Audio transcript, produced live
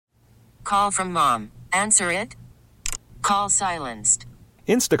Call from mom. Answer it. Call silenced.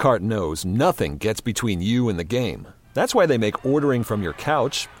 Instacart knows nothing gets between you and the game. That's why they make ordering from your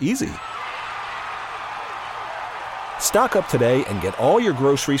couch easy. Stock up today and get all your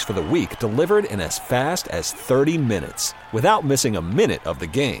groceries for the week delivered in as fast as 30 minutes without missing a minute of the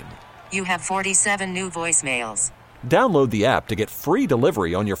game. You have 47 new voicemails. Download the app to get free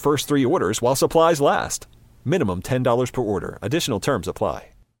delivery on your first 3 orders while supplies last. Minimum $10 per order. Additional terms apply.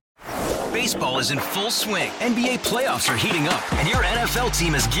 Baseball is in full swing. NBA playoffs are heating up, and your NFL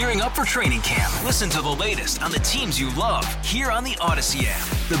team is gearing up for training camp. Listen to the latest on the teams you love here on the Odyssey app.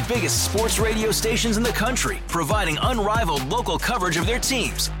 The biggest sports radio stations in the country, providing unrivaled local coverage of their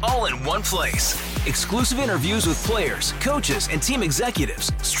teams, all in one place. Exclusive interviews with players, coaches, and team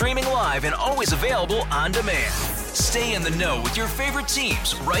executives, streaming live and always available on demand. Stay in the know with your favorite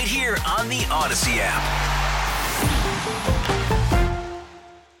teams right here on the Odyssey app.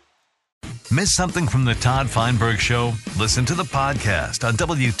 Miss something from the Todd Feinberg Show? Listen to the podcast on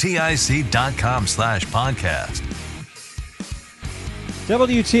WTIC.com/podcast.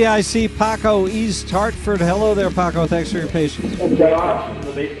 WTIC, Paco, East Hartford. Hello there, Paco. Thanks for your patience.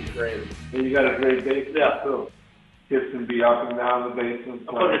 The basement's great. You got a great base. Yeah, so kids can be up and down the basement.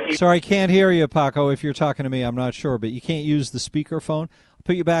 Sorry, I can't hear you, Paco. If you're talking to me, I'm not sure, but you can't use the speakerphone. I'll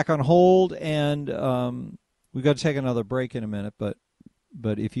put you back on hold, and we've got to take another break in a minute, but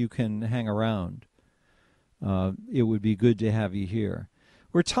if you can hang around, it would be good to have you here.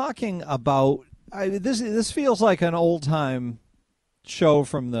 We're talking about this feels like an old-time show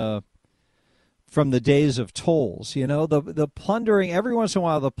from the days of tolls. You know, the plundering. Every once in a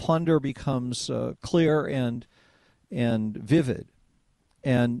while, the plunder becomes clear and vivid,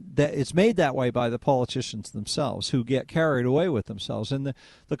 and that it's made that way by the politicians themselves, who get carried away with themselves. And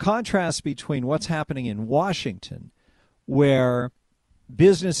the contrast between what's happening in Washington, where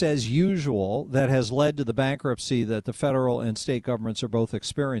business as usual that has led to the bankruptcy that the federal and state governments are both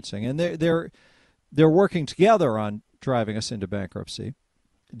experiencing, and they're working together on driving us into bankruptcy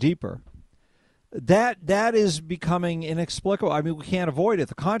deeper. That is becoming inexplicable. I mean, we can't avoid it.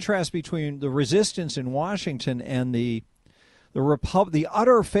 The contrast between the resistance in Washington and the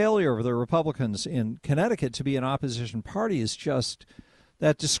utter failure of the Republicans in Connecticut to be an opposition party is just,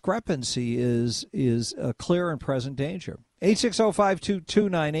 that discrepancy is a clear and present danger.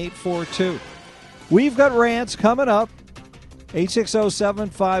 860-522-9842. We've got rants coming up.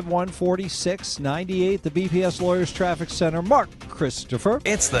 860-751-4698. The BPS Lawyers Traffic Center. Mark Christopher.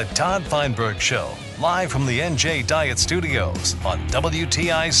 It's the Todd Feinberg Show, live from the NJ Diet Studios on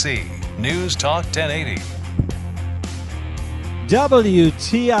WTIC News Talk 1080.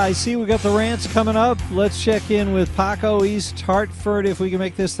 WTIC, we got the rants coming up. Let's check in with Paco, East Hartford, if we can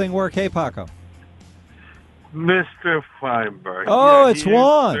make this thing work. Hey, Paco. Mr. Feinberg. Oh, yeah, it's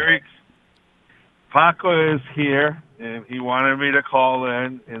Juan. Paco is here, and he wanted me to call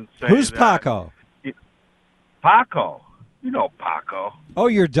in and say Who's Paco? Paco. You know Paco. Oh,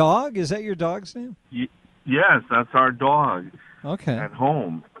 your dog? Is that your dog's name? Yes, that's our dog. Okay. At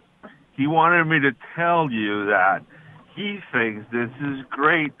home. He wanted me to tell you that he thinks this is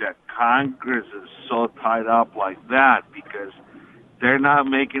great that Congress is so tied up like that, because they're not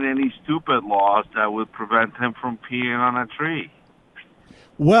making any stupid laws that would prevent him from peeing on a tree.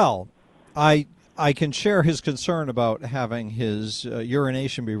 Well, I can share his concern about having his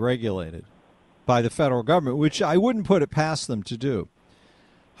urination be regulated by the federal government, which I wouldn't put it past them to do.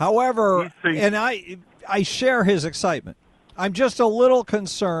 However, and I share his excitement. I'm just a little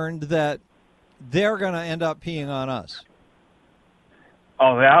concerned that they're going to end up peeing on us.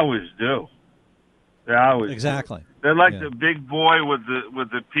 Oh, they always do. They always exactly. Do. They're like the big boy with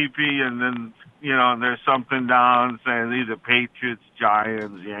the pee-pee, and then, you know, there's something down saying either Patriots,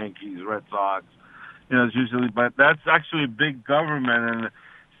 Giants, Yankees, Red Sox. You know, it's usually, but that's actually big government, and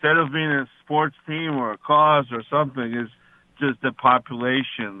instead of being a sports team or a cause or something, it's just the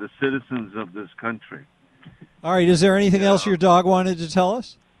population, the citizens of this country. All right, is there anything else your dog wanted to tell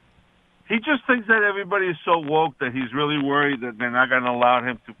us? He just thinks that everybody is so woke that he's really worried that they're not going to allow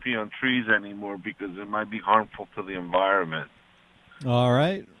him to pee on trees anymore because it might be harmful to the environment. All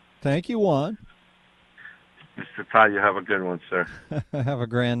right. Thank you, Juan. Mr. Todd, you have a good one, sir. Have a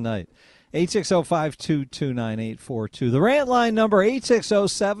grand night. 860-522-9842. The rant line number,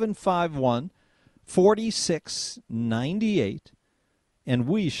 860-751-4698. And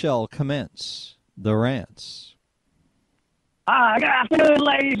we shall commence the rants. Good afternoon,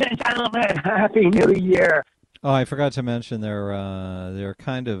 ladies and gentlemen. Happy New Year. Oh, I forgot to mention they're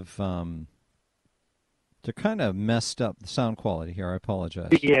kind of messed up, the sound quality here. I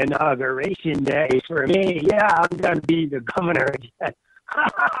apologize. The inauguration day for me. Yeah, I'm going to be the governor again.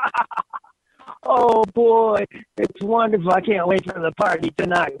 oh boy, it's wonderful. I can't wait for the party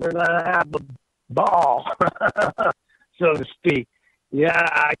tonight. We're going to have a ball, so to speak. Yeah,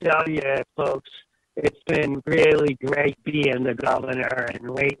 I tell you, folks, it's been really great being the governor. And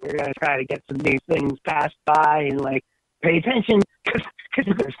wait, we're going to try to get some new things passed by and, like, pay attention because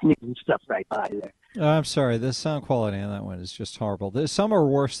they're sneaking stuff right by there. I'm sorry, the sound quality on that one is just horrible. Some are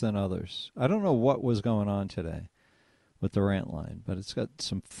worse than others. I don't know what was going on today with the rant line, but it's got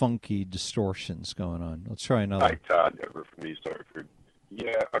some funky distortions going on. Let's try another. Hi, Todd. Never from East Hartford.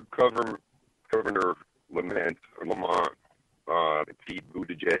 Yeah, Governor Lamont, Pete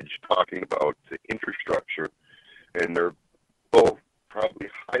Buttigieg, talking about the infrastructure, and they're both probably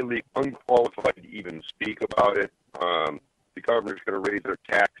highly unqualified to even speak about it. The governor's going to raise their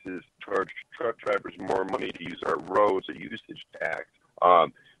taxes, charge truck drivers more money to use our roads, a usage tax.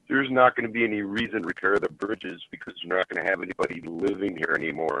 There's not going to be any reason to repair the bridges because you're not going to have anybody living here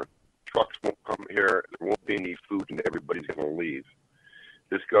anymore. Trucks won't come here. There won't be any food, and everybody's going to leave.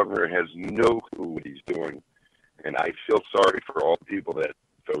 This governor has no clue what he's doing, and I feel sorry for all the people that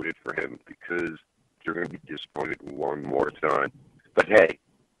voted for him because they're going to be disappointed one more time. But hey,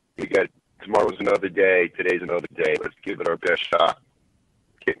 tomorrow's another day. Today's another day. Let's give it our best shot.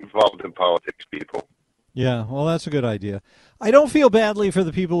 Get involved in politics, people. Yeah, well, that's a good idea. I don't feel badly for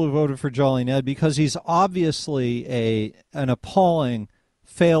the people who voted for Jolly Ned because he's obviously an appalling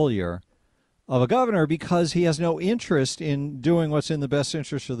failure of a governor because he has no interest in doing what's in the best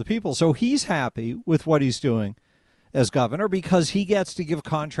interest of the people. So he's happy with what he's doing as governor because he gets to give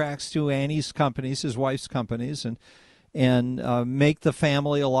contracts to Annie's companies, his wife's companies, and make the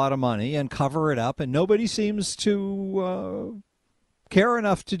family a lot of money and cover it up, and nobody seems to care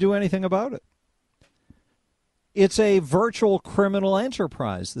enough to do anything about it. It's a virtual criminal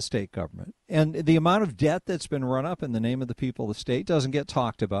enterprise, the state government. And the amount of debt that's been run up in the name of the people of the state doesn't get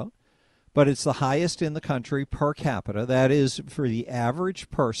talked about, but it's the highest in the country per capita. That is, for the average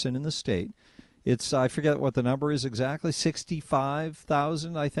person in the state, it's, I forget what the number is exactly,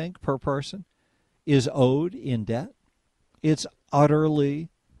 $65,000, I think, per person is owed in debt. It's utterly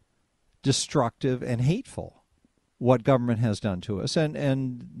destructive and hateful what government has done to us.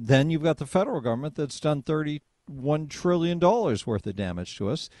 And then you've got the federal government that's done $31 trillion worth of damage to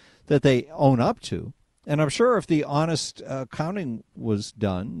us that they own up to. And I'm sure if the honest accounting was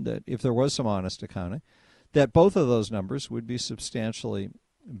done, that if there was some honest accounting, that both of those numbers would be substantially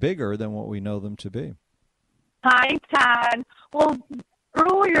bigger than what we know them to be. Hi, Todd. Well,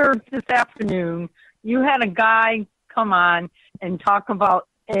 earlier this afternoon, you had a guy come on and talk about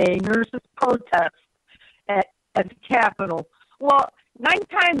a nurses' protest at the Capitol. Well, 9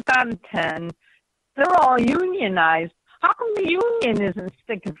 times out of 10, they're all unionized. How come the union isn't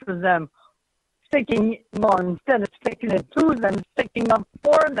sticking for them? Instead of sticking it to them, sticking up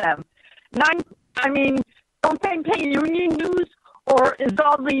for them. Don't they pay union dues? Or is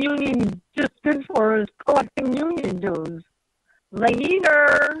all the union just good for is collecting union dues?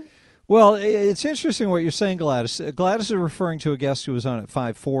 Later. Well, it's interesting what you're saying, Gladys. Gladys is referring to a guest who was on at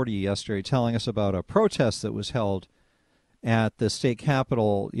 5:40 yesterday telling us about a protest that was held at the state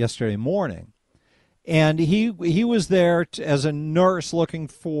capitol yesterday morning. And he was there as a nurse looking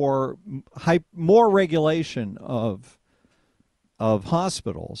for more regulation of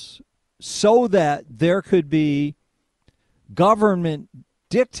hospitals so that there could be government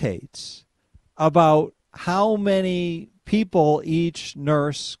dictates about how many people each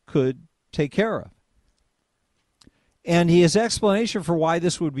nurse could take care of. And his explanation for why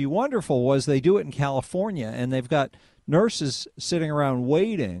this would be wonderful was they do it in California, and they've got nurses sitting around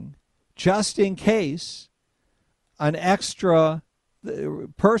waiting just in case an extra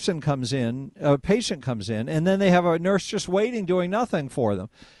patient comes in, and then they have a nurse just waiting doing nothing for them.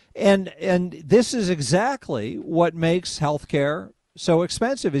 And this is exactly what makes healthcare so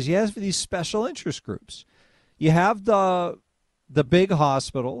expensive is you have these special interest groups. You have the big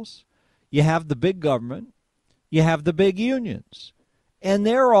hospitals, you have the big government, you have the big unions, and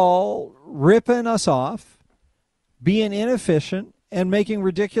they're all ripping us off, being inefficient, and making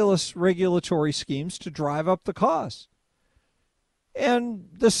ridiculous regulatory schemes to drive up the cost. And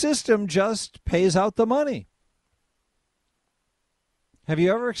the system just pays out the money. Have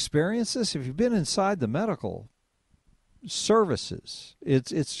you ever experienced this? If you've been inside the medical services,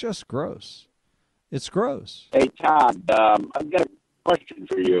 it's just gross. It's gross. Hey, Todd, I've got a question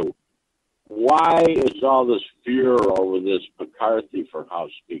for you. Why is all this furor over this McCarthy for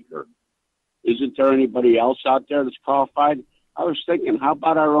House Speaker? Isn't there anybody else out there that's qualified? I was thinking, how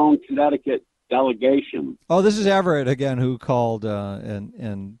about our own Connecticut delegation? Oh, this is Everett again, who called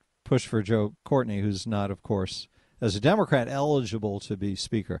and pushed for Joe Courtney, who's not, of course, as a Democrat, eligible to be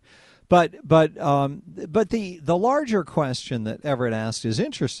Speaker. But the larger question that Everett asked is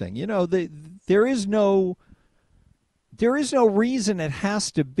interesting. You know, there is no reason it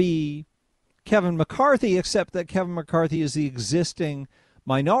has to be Kevin McCarthy, except that Kevin McCarthy is the existing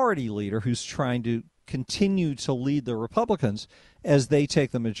minority leader who's trying to continue to lead the Republicans as they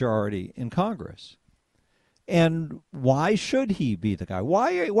take the majority in Congress. And why should he be the guy?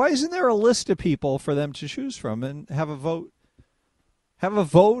 Why isn't there a list of people for them to choose from and have a vote? Have a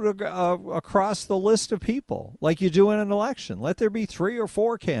vote across the list of people like you do in an election. Let there be 3 or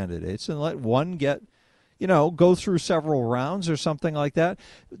 4 candidates and let one get, go through several rounds or something like that.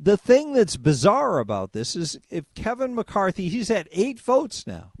 The thing that's bizarre about this is if Kevin McCarthy, he's had 8 votes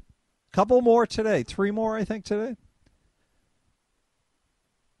now. A couple more today. 3 more, I think, today.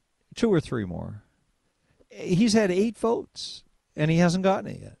 2 or 3 more. He's had 8 votes, and he hasn't gotten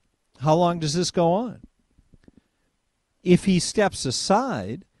it yet. How long does this go on? If he steps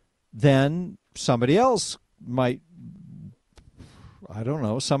aside, then somebody else might, I don't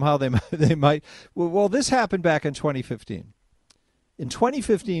know, somehow they might. Well, this happened back in 2015. In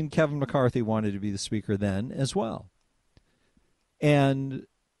 2015, Kevin McCarthy wanted to be the Speaker then as well. And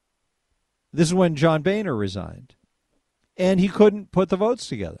this is when John Boehner resigned. And he couldn't put the votes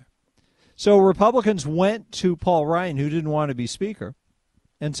together. So Republicans went to Paul Ryan, who didn't want to be Speaker,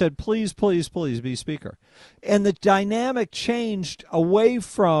 and said, please, please, please be Speaker. And the dynamic changed away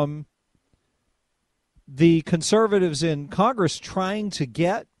from the conservatives in Congress trying to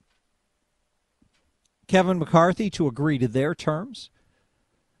get Kevin McCarthy to agree to their terms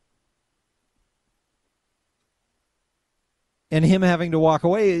and him having to walk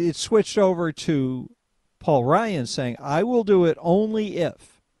away. It switched over to Paul Ryan saying, I will do it only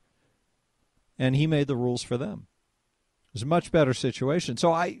if. And he made the rules for them. It was a much better situation.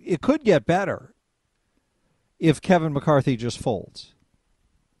 So it could get better if Kevin McCarthy just folds.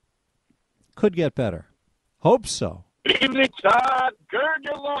 Could get better. Hope so. Good evening, Todd. Gird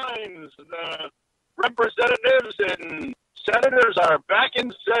your loins. The representatives and senators are back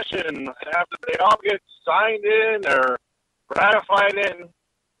in session after they all get signed in or ratified in.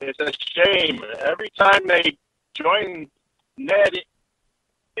 It's a shame. Every time they join Ned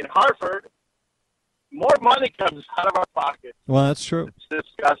in Hartford, more money comes out of our pockets. Well, that's true. It's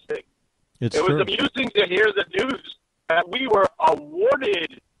disgusting. It was amusing to hear the news that we were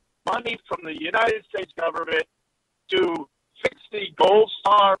awarded money from the United States government to fix the Gold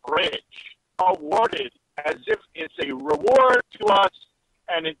Star Bridge. Awarded as if it's a reward to us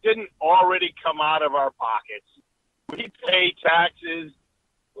and it didn't already come out of our pockets. We pay taxes,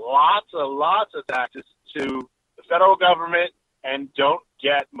 lots of taxes to the federal government and don't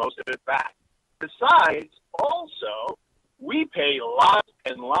get most of it back. Besides, also, we pay lots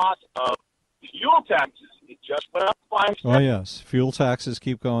and lots of fuel taxes. It just went up 5 cents. Oh, yes. Fuel taxes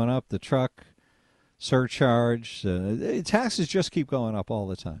keep going up. The truck surcharge. Taxes just keep going up all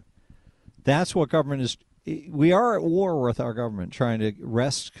the time. That's what government is. We are at war with our government, trying to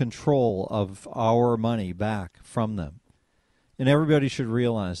wrest control of our money back from them. And everybody should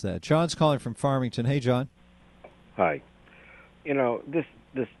realize that. John's calling from Farmington. Hey, John. Hi.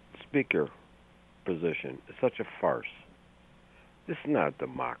 This speaker position is such a farce. This is not a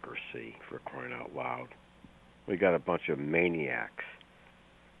democracy, for crying out loud. We got a bunch of maniacs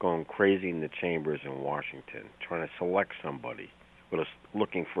going crazy in the chambers in Washington, trying to select somebody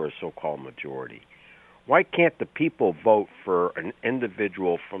looking for a so-called majority. Why can't the people vote for an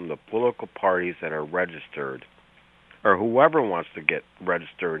individual from the political parties that are registered, or whoever wants to get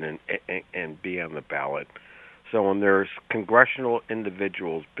registered and be on the ballot? So when there's congressional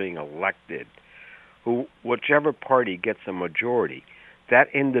individuals being elected, whichever party gets a majority, that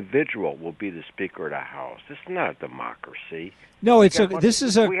individual will be the Speaker of the House. This is not a democracy. No, we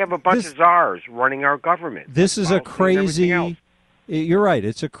have a bunch of czars running our government. This is a crazy. You're right.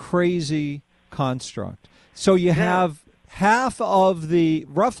 It's a crazy construct. So you have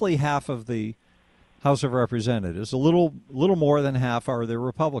roughly half of the House of Representatives, a little more than half are the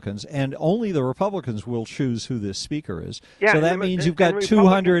Republicans, and only the Republicans will choose who this Speaker is. Yeah, so that means you've got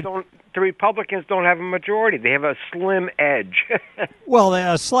 200. The Republicans don't have a majority; they have a slim edge. Well,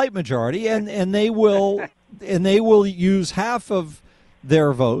 a slight majority, and they will use half of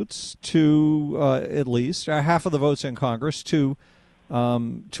their votes to at least half of the votes in Congress to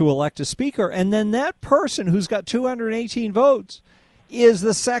elect a Speaker, and then that person who's got 218 votes is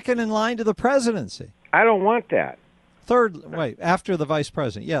the second in line to the presidency. I don't want that. After the vice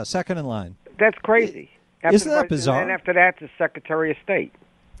president. Yeah, second in line. That's crazy. Isn't that bizarre? And after that, the Secretary of State.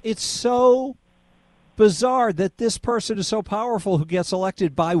 It's so bizarre that this person is so powerful who gets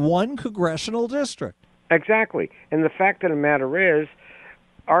elected by one congressional district. Exactly. And the fact of the matter is,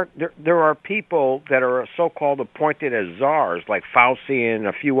 there are people that are so-called appointed as czars, like Fauci and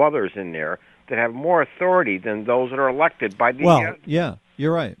a few others in there, that have more authority than those that are elected by the. Well, yeah,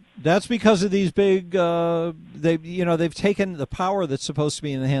 you're right. That's because of these big. They've taken the power that's supposed to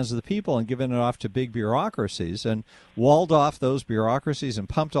be in the hands of the people and given it off to big bureaucracies and walled off those bureaucracies and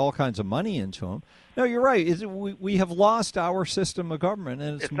pumped all kinds of money into them. No, you're right. We have lost our system of government,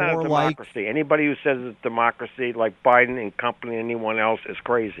 and it's more not a like democracy. Anybody who says it's democracy, like Biden and company, anyone else, is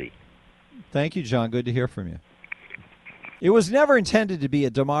crazy. Thank you, John. Good to hear from you. It was never intended to be a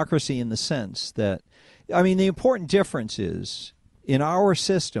democracy in the sense that, I mean, the important difference is in our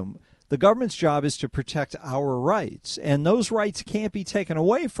system, the government's job is to protect our rights, and those rights can't be taken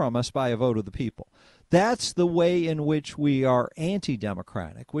away from us by a vote of the people. That's the way in which we are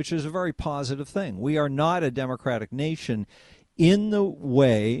anti-democratic, which is a very positive thing. We are not a democratic nation in the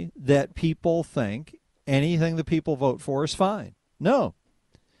way that people think anything the people vote for is fine. No.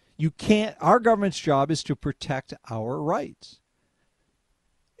 You can't. Our government's job is to protect our rights.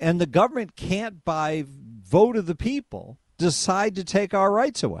 And the government can't, by vote of the people, decide to take our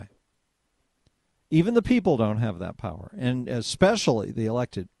rights away. Even the people don't have that power, and especially the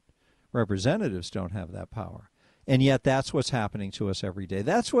elected representatives don't have that power. And yet that's what's happening to us every day.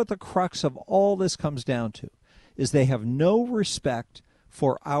 That's what the crux of all this comes down to, is they have no respect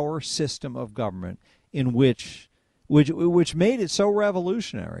for our system of government in which made it so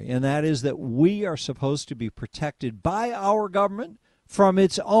revolutionary, and that is that we are supposed to be protected by our government from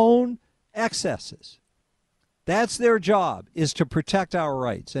its own excesses. That's their job, is to protect our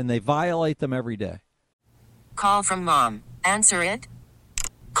rights, and they violate them every day. Call from mom. Answer it.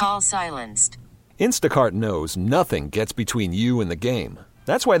 Call silenced. Instacart knows nothing gets between you and the game.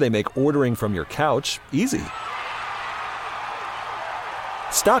 That's why they make ordering from your couch easy.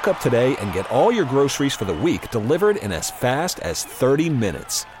 Stock up today and get all your groceries for the week delivered in as fast as 30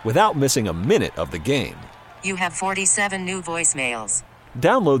 minutes without missing a minute of the game. You have 47 new voicemails.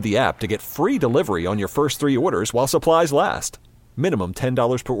 Download the app to get free delivery on your first 3 orders while supplies last. Minimum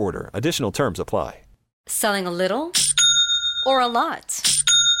 $10 per order. Additional terms apply. Selling a little or a lot?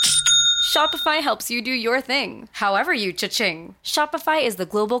 Shopify helps you do your thing, however you cha-ching. Shopify is the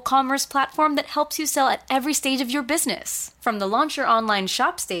global commerce platform that helps you sell at every stage of your business. From the launch your online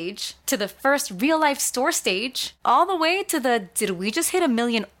shop stage, to the first real-life store stage, all the way to the did we just hit 1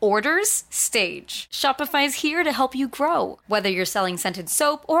 million orders stage. Shopify's here to help you grow. Whether you're selling scented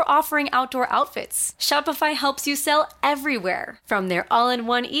soap or offering outdoor outfits, Shopify helps you sell everywhere. From their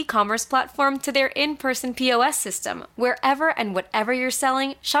all-in-one e-commerce platform to their in-person POS system, wherever and whatever you're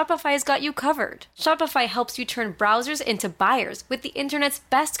selling, Shopify's got you covered. Shopify helps you turn browsers into buyers with the internet's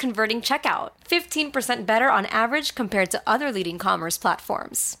best converting checkout. 15% better on average compared to other leading commerce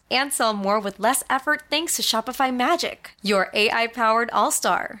platforms. And sell more with less effort thanks to Shopify Magic, your AI-powered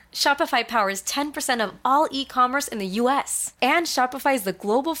all-star. Shopify powers 10% of all e-commerce in the U.S. And Shopify is the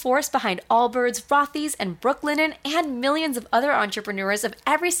global force behind Allbirds, Rothy's, and Brooklinen, and millions of other entrepreneurs of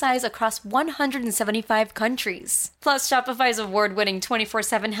every size across 175 countries. Plus, Shopify's award-winning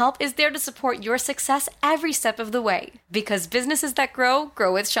 24/7 help is there to support your success every step of the way. Because businesses that grow,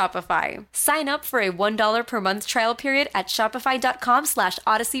 grow with Shopify. Sign up for a $1 per month trial period at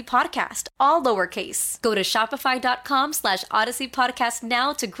shopify.com/Odyssey Podcast, all lowercase. Go to shopify.com/Odyssey Podcast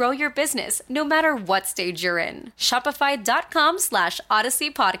now to grow your business, no matter what stage you're in.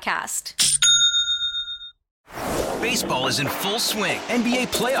 Shopify.com/Odyssey Podcast. Baseball is in full swing. NBA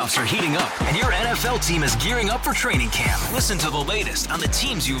playoffs are heating up, and your NFL team is gearing up for training camp. Listen to the latest on the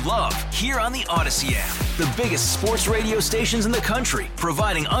teams you love here on the Odyssey app. The biggest sports radio stations in the country,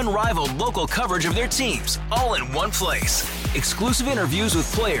 providing unrivaled local coverage of their teams, all in one place. Exclusive interviews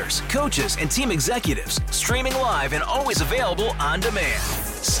with players, coaches, and team executives, streaming live and always available on demand.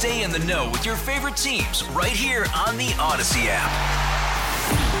 Stay in the know with your favorite teams right here on the Odyssey app.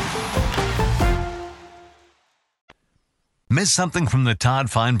 Miss something from the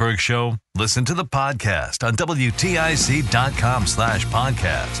Todd Feinberg Show? Listen to the podcast on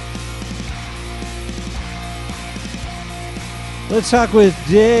WTIC.com/podcast. Let's talk with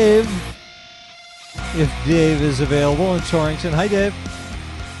Dave, if Dave is available in Torrington. Hi, Dave.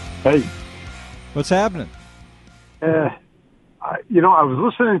 Hey. What's happening? I was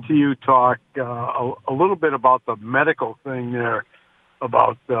listening to you talk a little bit about the medical thing there,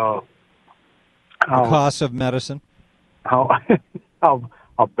 about the cost of medicine. How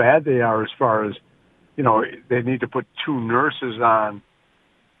bad they are as far as, they need to put 2 nurses on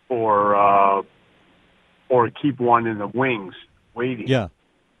or keep one in the wings waiting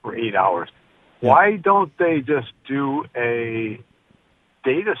for 8 hours. Yeah. Why don't they just do a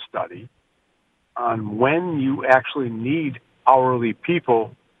data study on when you actually need hourly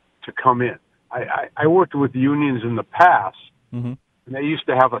people to come in. I worked with unions in the past, Mm-hmm. and they used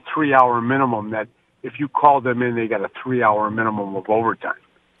to have a 3-hour minimum that if you called them in, they got a 3-hour minimum of overtime.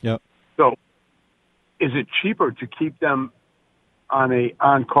 Yep. So is it cheaper to keep them on a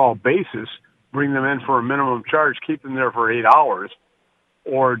on-call basis, bring them in for a minimum charge, keep them there for 8 hours,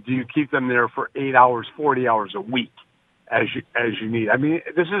 or do you keep them there for 8 hours, 40 hours a week as you need? I mean,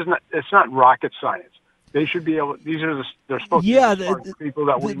 it's not rocket science. They should be able. They're supposed to be smart people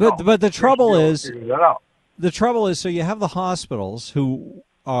that we know. But the trouble is, figure that out. The trouble is, so you have the hospitals who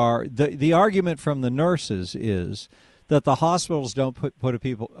are the argument from the nurses is that the hospitals don't put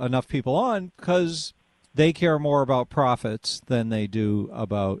enough people on because they care more about profits than they do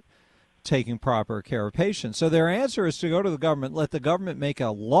about taking proper care of patients. So their answer is to go to the government, let the government make a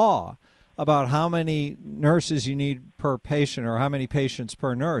law about how many nurses you need per patient or how many patients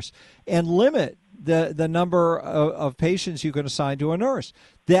per nurse, and limit the number of patients you can assign to a nurse.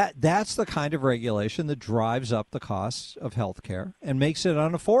 That's the kind of regulation that drives up the costs of health care and makes it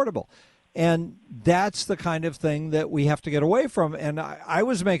unaffordable. And that's the kind of thing that we have to get away from. And I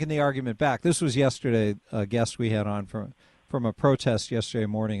was making the argument back. This was yesterday, a guest we had on from a protest yesterday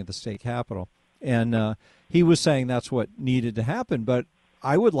morning at the state capitol. And he was saying that's what needed to happen. But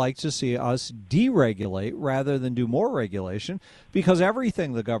I would like to see us deregulate rather than do more regulation, because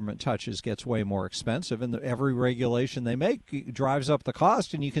everything the government touches gets way more expensive, and every regulation they make drives up the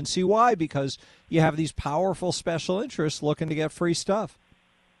cost. And you can see why, because you have these powerful special interests looking to get free stuff.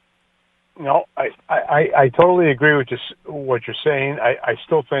 No, I totally agree with what you're saying. I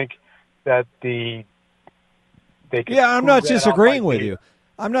still think that they can. Yeah, I'm not disagreeing with you.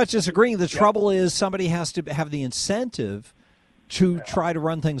 I'm not disagreeing. The trouble is somebody has to have the incentive to try to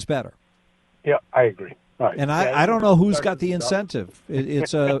run things better. Yeah, I agree. Right. And I don't know who's got the incentive.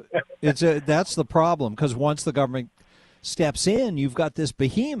 It's that's the problem, because once the government steps in, you've got this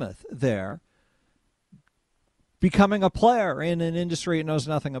behemoth there becoming a player in an industry it knows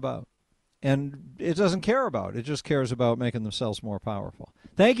nothing about. And it doesn't care about it. It just cares about making themselves more powerful.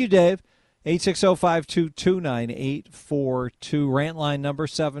 Thank you, Dave. 860-522-9842. Rant line number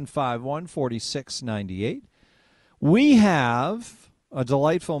 751-4698. We have a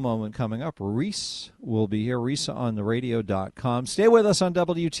delightful moment coming up. Reese will be here, RisaOnTheRadio.com. Stay with us on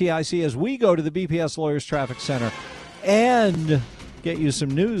WTIC as we go to the BPS Lawyers Traffic Center and get you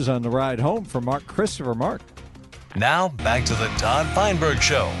some news on the ride home from Mark Christopher. Mark. Now, back to the Todd Feinberg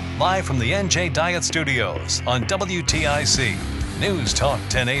Show, live from the NJ Diet Studios on WTIC News Talk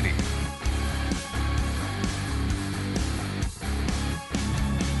 1080.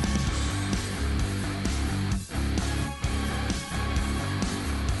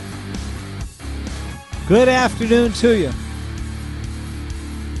 Good afternoon to you.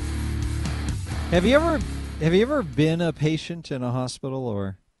 Have you ever been a patient in a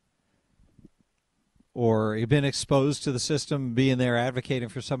hospital or you've been exposed to the system, being there advocating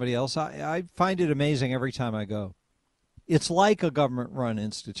for somebody else? I find it amazing every time I go. It's like a government-run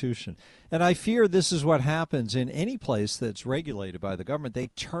institution. And I fear this is what happens in any place that's regulated by the government. They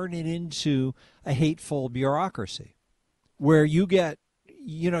turn it into a hateful bureaucracy where you get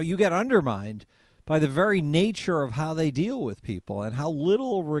undermined by the very nature of how they deal with people and how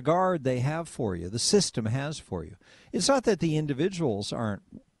little regard they have for you, the system has for you. It's not that the individuals aren't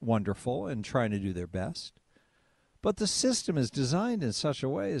wonderful and trying to do their best, but the system is designed in such a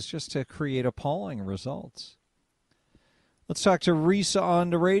way as just to create appalling results. Let's talk to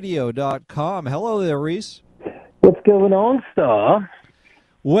RisaOnTheRadio.com. Hello there, Reese. What's going on, Star?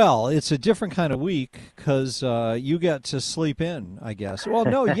 Well, it's a different kind of week because you get to sleep in, I guess. Well,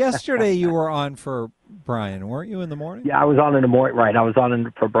 no, yesterday you were on for Brian, weren't you, in the morning? Yeah, I was on in the morning. Right, I was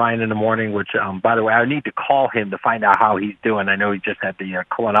on for Brian in the morning, which, by the way, I need to call him to find out how he's doing. I know he just had the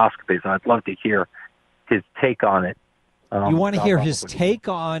colonoscopy, so I'd love to hear his take on it. You want to hear his take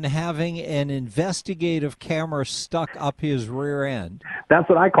on having an investigative camera stuck up his rear end? That's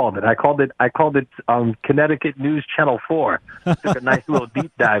what I called it. I called it Connecticut News Channel 4. Took a nice little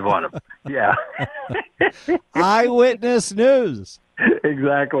deep dive on him. Yeah. Eyewitness news.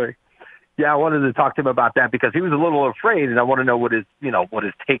 Exactly. Yeah, I wanted to talk to him about that because he was a little afraid, and I want to know what his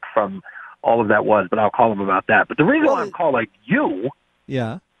take from all of that was. But I'll call him about that. But the reason why I'm calling you,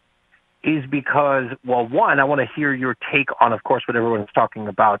 is because, well, one, I want to hear your take on, of course, what everyone's talking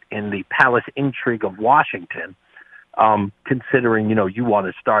about in the palace intrigue of Washington. Considering, you want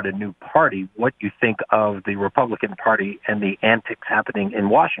to start a new party, what you think of the Republican Party and the antics happening in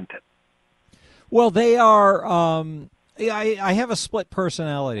Washington. Well, they are, I have a split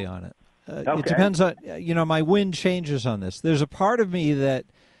personality on it. Okay. It depends on, my wind changes on this. There's a part of me that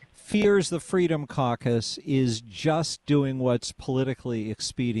fears the Freedom Caucus is just doing what's politically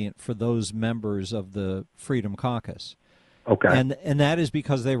expedient for those members of the Freedom Caucus. Okay. And that is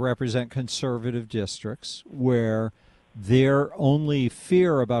because they represent conservative districts where their only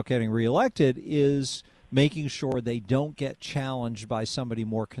fear about getting reelected is making sure they don't get challenged by somebody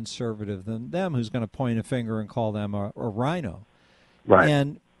more conservative than them who's going to point a finger and call them a rhino. Right.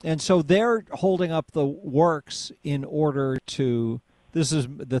 And so they're holding up the works in order to, this is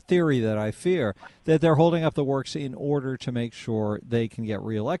the theory that I fear, that they're holding up the works in order to make sure they can get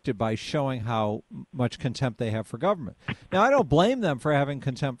reelected by showing how much contempt they have for government. Now, I don't blame them for having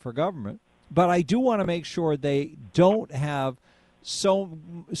contempt for government, but I do want to make sure they don't have so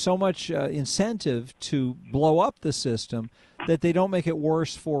much incentive to blow up the system that they don't make it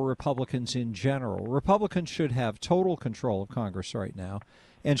worse for Republicans in general. Republicans should have total control of Congress right now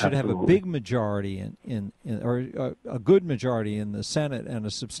and should have a big majority or a good majority in the Senate and a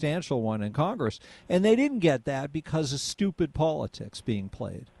substantial one in Congress. And they didn't get that because of stupid politics being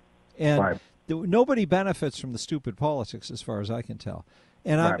played. And nobody benefits from the stupid politics as far as I can tell.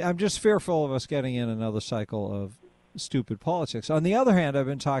 And I'm just fearful of us getting in another cycle of stupid politics. On the other hand, I've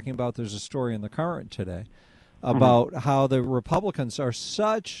been talking about, there's a story in the Current today about how the Republicans are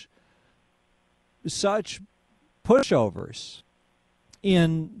such pushovers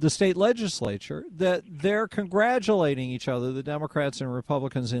in the state legislature that they're congratulating each other, the Democrats and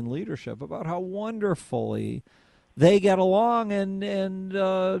Republicans in leadership, about how wonderfully they get along and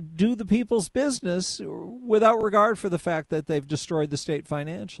do the people's business without regard for the fact that they've destroyed the state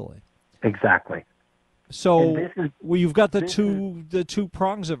financially. Exactly. So you've got the two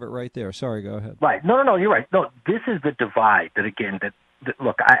prongs of it right there. Sorry, go ahead. Right. No, you're right. No, this is the divide that, again, that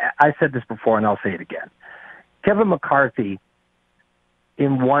look, I said this before and I'll say it again. Kevin McCarthy,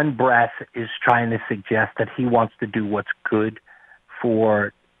 in one breath, is trying to suggest that he wants to do what's good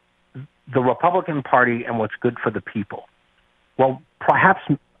for the Republican Party and what's good for the people. Well, perhaps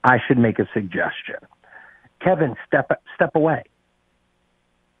I should make a suggestion. Kevin, step away.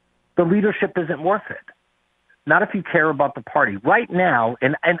 The leadership isn't worth it. Not if you care about the party. Right now,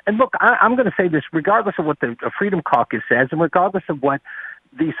 and look, I'm going to say this regardless of what the Freedom Caucus says and regardless of what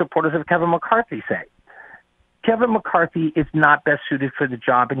the supporters of Kevin McCarthy say. Kevin McCarthy is not best suited for the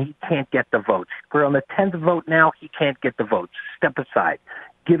job, and he can't get the votes. We're on the 10th vote now. He can't get the votes. Step aside.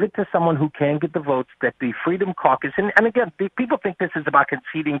 Give it to someone who can get the votes that the Freedom Caucus, and again, people think this is about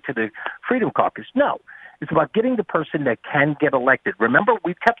conceding to the Freedom Caucus. No. It's about getting the person that can get elected. Remember,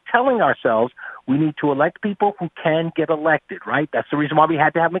 we kept telling ourselves we need to elect people who can get elected, right? That's the reason why we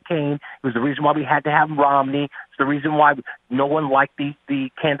had to have McCain. It was the reason why we had to have Romney. It's the reason why no one liked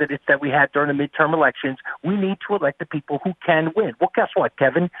the candidates that we had during the midterm elections. We need to elect the people who can win. Well, guess what,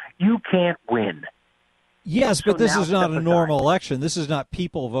 Kevin? You can't win. Yes, but this is not a normal election. This is not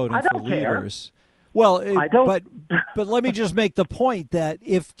people voting for leaders. Well, but let me just make the point that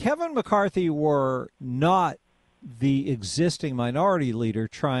if Kevin McCarthy were not the existing minority leader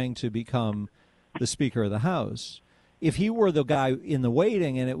trying to become the Speaker of the House, if he were the guy in the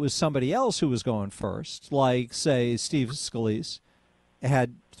waiting and it was somebody else who was going first, like, say, Steve Scalise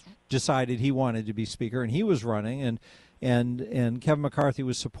had decided he wanted to be Speaker and he was running and Kevin McCarthy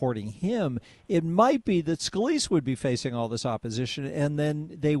was supporting him, it might be that Scalise would be facing all this opposition and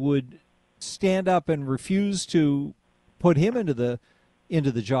then they would stand up and refuse to put him into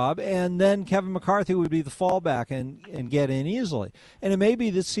the job, and then Kevin McCarthy would be the fallback and get in easily. And it may be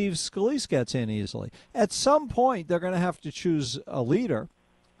that Steve Scalise gets in easily. At some point, they're going to have to choose a leader.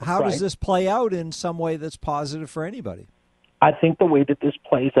 How does this play out in some way that's positive for anybody? I think the way that this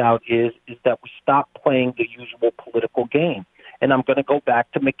plays out is that we stop playing the usual political game. And I'm going to go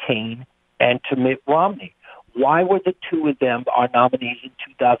back to McCain and to Mitt Romney. Why were the two of them our nominees in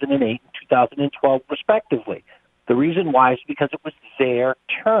 2008 and 2012, respectively? The reason why is because it was their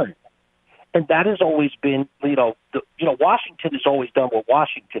turn. And that has always been, Washington has always done what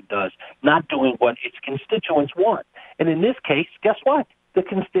Washington does, not doing what its constituents want. And in this case, guess what? The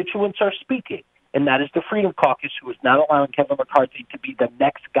constituents are speaking. And that is the Freedom Caucus, who is not allowing Kevin McCarthy to be the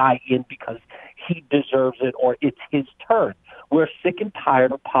next guy in because he deserves it or it's his turn. We're sick and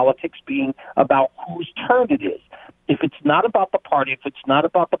tired of politics being about whose turn it is. If it's not about the party, if it's not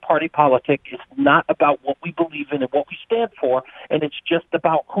about the party politic, it's not about what we believe in and what we stand for, and it's just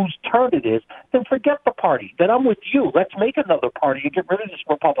about whose turn it is, then forget the party. Then I'm with you. Let's make another party and get rid of this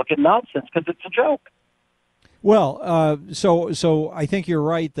Republican nonsense because it's a joke. Well, so I think you're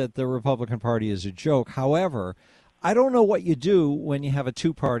right that the Republican Party is a joke. However, I don't know what you do when you have a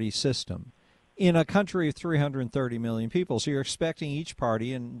two-party system in a country of 330 million people. So you're expecting each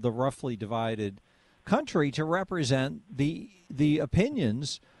party in the roughly divided country to represent the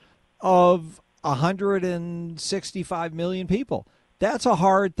opinions of 165 million people. That's a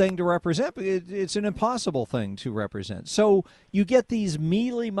hard thing to represent. It's an impossible thing to represent. So you get these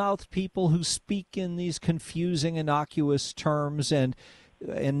mealy-mouthed people who speak in these confusing, innocuous terms and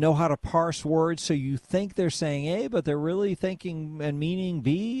know how to parse words. So you think they're saying A, but they're really thinking and meaning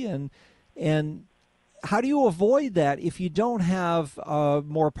B. And how do you avoid that if you don't have a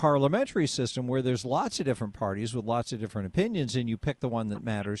more parliamentary system where there's lots of different parties with lots of different opinions and you pick the one that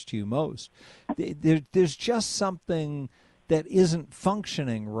matters to you most? There's just something that isn't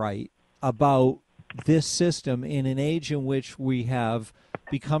functioning right about this system in an age in which we have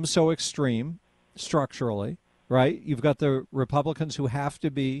become so extreme structurally, right? You've got the Republicans who have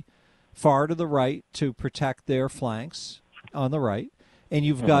to be far to the right to protect their flanks on the right, and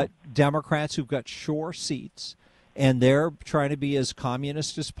you've got Democrats who've got sure seats, and they're trying to be as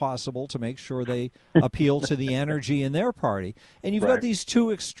communist as possible to make sure they appeal to the energy in their party. And you've got these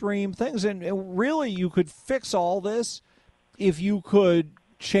two extreme things, and really you could fix all this if you could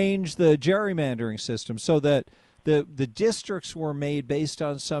change the gerrymandering system so that the districts were made based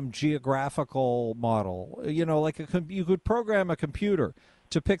on some geographical model. You know, like you could program a computer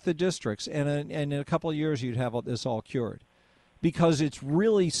to pick the districts, and in a couple of years you'd have this all cured. Because it's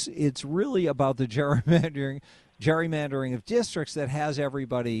really about the gerrymandering of districts that has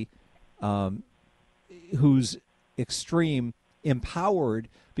everybody who's extreme empowered,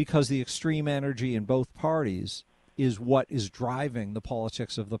 because the extreme energy in both parties is what is driving the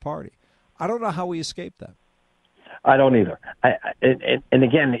politics of the party. I don't know how we escape that. I don't either. And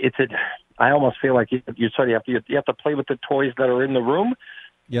again, I almost feel like you sort of have to play with the toys that are in the room.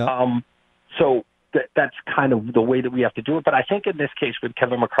 Yeah. So that's kind of the way that we have to do it. But I think in this case with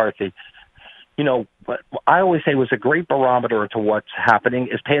Kevin McCarthy, you know, what I always say was a great barometer to what's happening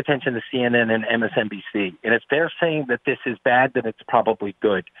is pay attention to CNN and MSNBC. And if they're saying that this is bad, then it's probably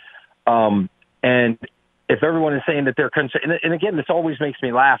good. And if everyone is saying that they're concerned, and again, this always makes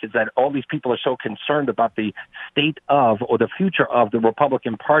me laugh, is that all these people are so concerned about the state of or the future of the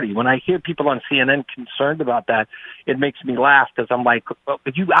Republican Party. When I hear people on CNN concerned about that, it makes me laugh because I'm like,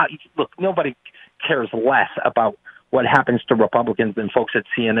 look, nobody cares less about what happens to Republicans than folks at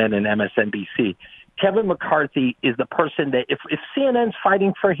CNN and MSNBC. Kevin McCarthy is the person that if CNN's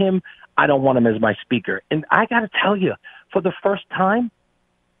fighting for him, I don't want him as my speaker. And I got to tell you, for the first time,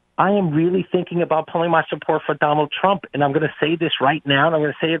 I am really thinking about pulling my support for Donald Trump, and I'm going to say this right now, and I'm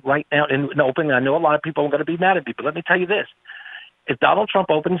going to say it right now and openly. I know a lot of people are going to be mad at me, but let me tell you this. If Donald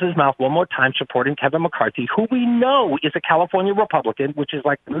Trump opens his mouth one more time supporting Kevin McCarthy, who we know is a California Republican, which is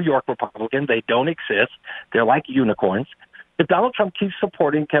like New York Republican, they don't exist, they're like unicorns. If Donald Trump keeps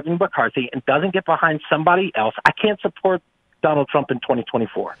supporting Kevin McCarthy and doesn't get behind somebody else, I can't support Donald Trump in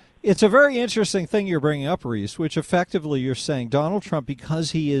 2024. It's a very interesting thing you're bringing up, Reese, which effectively you're saying Donald Trump,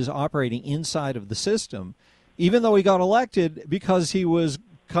 because he is operating inside of the system, even though he got elected because he was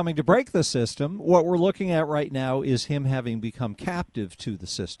coming to break the system, what we're looking at right now is him having become captive to the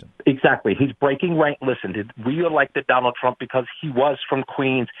system. Exactly. He's breaking rank. Listen, we elected Donald Trump because he was from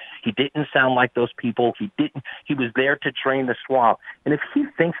Queens. He didn't sound like those people. He was there to drain the swamp. And if he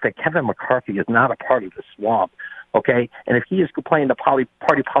thinks that Kevin McCarthy is not a part of the swamp, okay, and if he is playing the party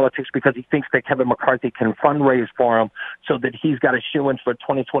politics because he thinks that Kevin McCarthy can fundraise for him so that he's got a shoo-in for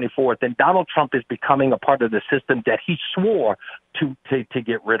 2024, then Donald Trump is becoming a part of the system that he swore to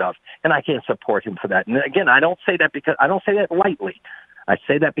get rid of. And I can't support him for that. And again, I don't say that lightly. I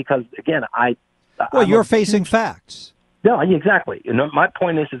say that because, again, you're facing facts. No, exactly. And my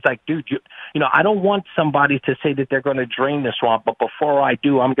point is like, dude, I don't want somebody to say that they're going to drain the swamp, but before I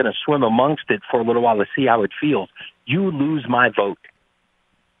do, I'm going to swim amongst it for a little while to see how it feels. You lose my vote.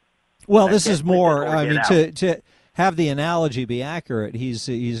 Well, this is more, I mean, to have the analogy be accurate,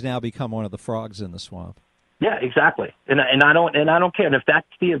 he's now become one of the frogs in the swamp. Yeah, exactly. And I don't care. And if that's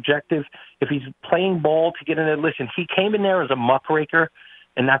the objective, if he's playing ball to get in there, listen, he came in there as a muckraker,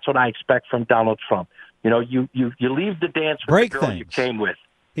 and that's what I expect from Donald Trump. You leave the dance with the girl you came with.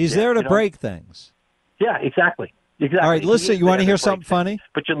 He's there to break things. Yeah, exactly. All right, listen, you want to hear something funny?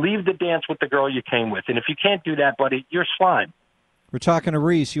 But you leave the dance with the girl you came with. And if you can't do that, buddy, you're slime. We're talking to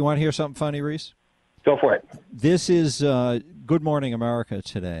Reese. You want to hear something funny, Reese? Go for it. This is Good Morning America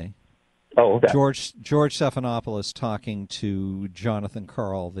today. Oh, okay. George Stephanopoulos talking to Jonathan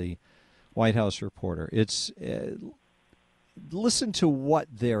Karl, the White House reporter. It's... listen to what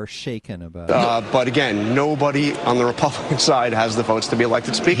they're shaken about. But again, nobody on the Republican side has the votes to be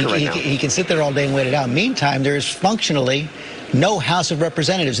elected speaker right now. He can sit there all day and wait it out. Meantime, there is functionally no House of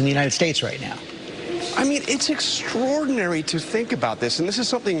Representatives in the United States right now. I mean, it's extraordinary to think about this, and this is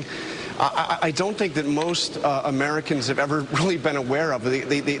something I don't think that most Americans have ever really been aware of.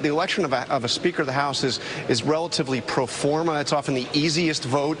 The election of a Speaker of the House is relatively pro forma. It's often the easiest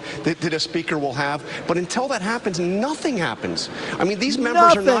vote that a Speaker will have. But until that happens, nothing happens. I mean, these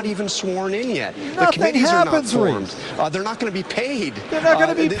members are not even sworn in yet. The committees are not formed. They're not going to be paid. They're not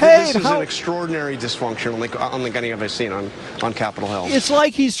going to be paid. This is an extraordinary dysfunction, unlike any of us seen on Capitol Hill. It's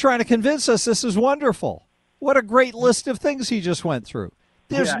like he's trying to convince us this is wonderful. What a great list of things he just went through.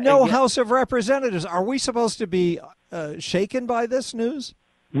 There's no House of Representatives. Are we supposed to be shaken by this news?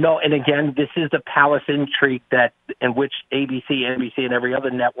 No, and again, this is the palace intrigue in which ABC, NBC, and every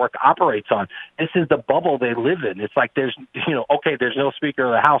other network operates on. This is the bubble they live in. It's like there's no Speaker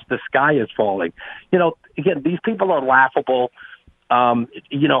of the House. The sky is falling. Again, these people are laughable.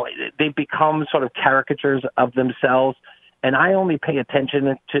 They become sort of caricatures of themselves. And I only pay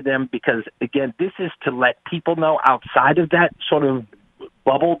attention to them because, again, this is to let people know outside of that sort of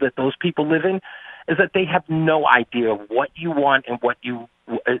bubble that those people live in, is that they have no idea what you want and what you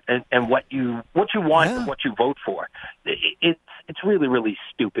want and what you vote for. It's really, really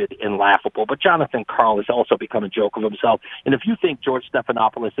stupid and laughable. But Jonathan Karl has also become a joke of himself. And if you think George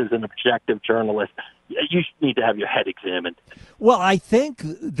Stephanopoulos is an objective journalist, you need to have your head examined. Well, I think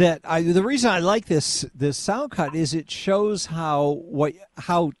that the reason I like this sound cut is it shows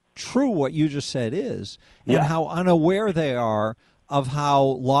how true what you just said is, and how unaware they are of how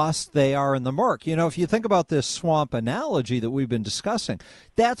lost they are in the murk. If you think about this swamp analogy that we've been discussing,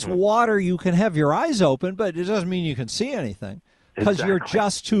 that's water. You can have your eyes open, but it doesn't mean you can see anything because you're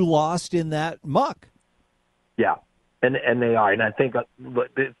just too lost in that muck. Yeah, and they are. And I think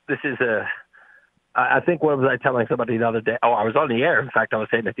this is I think what was I telling somebody the other day? Oh, I was on the air. In fact, I was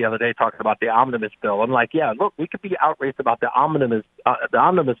saying it the other day, talking about the omnibus bill. I'm like, yeah, look, we could be outraged about the omnibus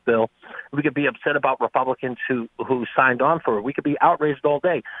bill. We could be upset about Republicans who signed on for it. We could be outraged all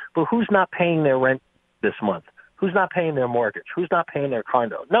day. But who's not paying their rent this month? Who's not paying their mortgage? Who's not paying their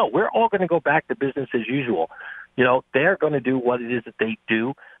condo? No, we're all going to go back to business as usual. They're going to do what it is that they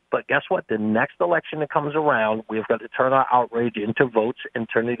do. But guess what? The next election that comes around, we've got to turn our outrage into votes and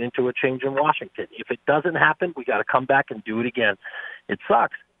turn it into a change in Washington. If it doesn't happen, we got to come back and do it again. It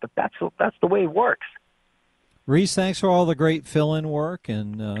sucks, but that's the way it works. Reese, thanks for all the great fill-in work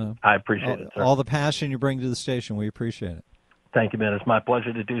and I appreciate it, sir. All the passion you bring to the station. We appreciate it. Thank you, man. It's my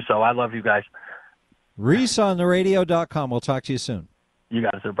pleasure to do so. I love you guys. ReeseOnTheRadio.com. We'll talk to you soon. You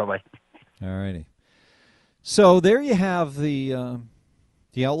guys, sir. Bye-bye. All righty. So there you have the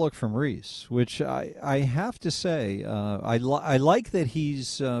outlook from Reese, which I have to say, I like that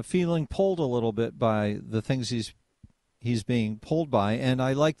he's feeling pulled a little bit by the things he's being pulled by, and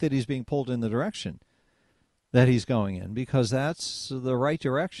I like that he's being pulled in the direction that he's going in, because that's the right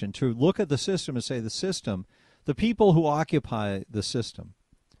direction, to look at the system and say the people who occupy the system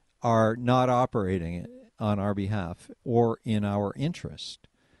are not operating on our behalf or in our interest.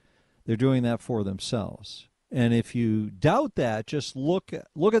 They're doing that for themselves. And if you doubt that, just look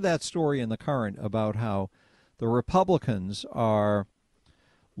at that story in the Current about how the Republicans are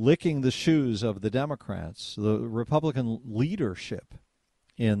licking the shoes of the Democrats. The Republican leadership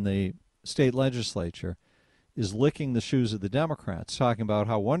in the state legislature is licking the shoes of the Democrats, talking about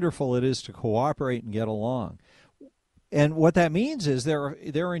how wonderful it is to cooperate and get along. And what that means is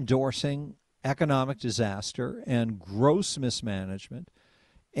they're endorsing economic disaster and gross mismanagement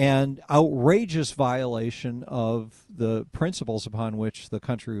and outrageous violation of the principles upon which the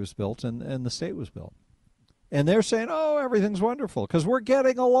country was built and the state was built. And they're saying, oh, everything's wonderful because we're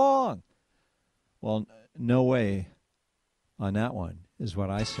getting along. Well, no way on that one is what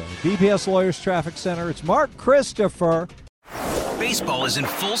I say. BPS Lawyers Traffic Center, it's Mark Christopher. Baseball is in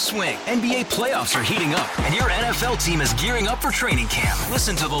full swing. NBA playoffs are heating up, and your NFL team is gearing up for training camp.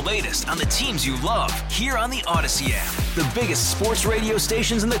 Listen to the latest on the teams you love here on the Odyssey app. The biggest sports radio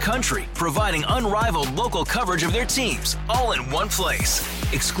stations in the country, providing unrivaled local coverage of their teams, all in one place.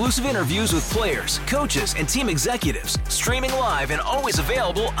 Exclusive interviews with players, coaches, and team executives, streaming live and always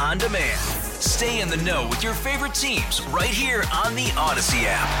available on demand. Stay in the know with your favorite teams right here on the Odyssey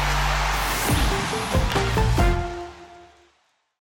app.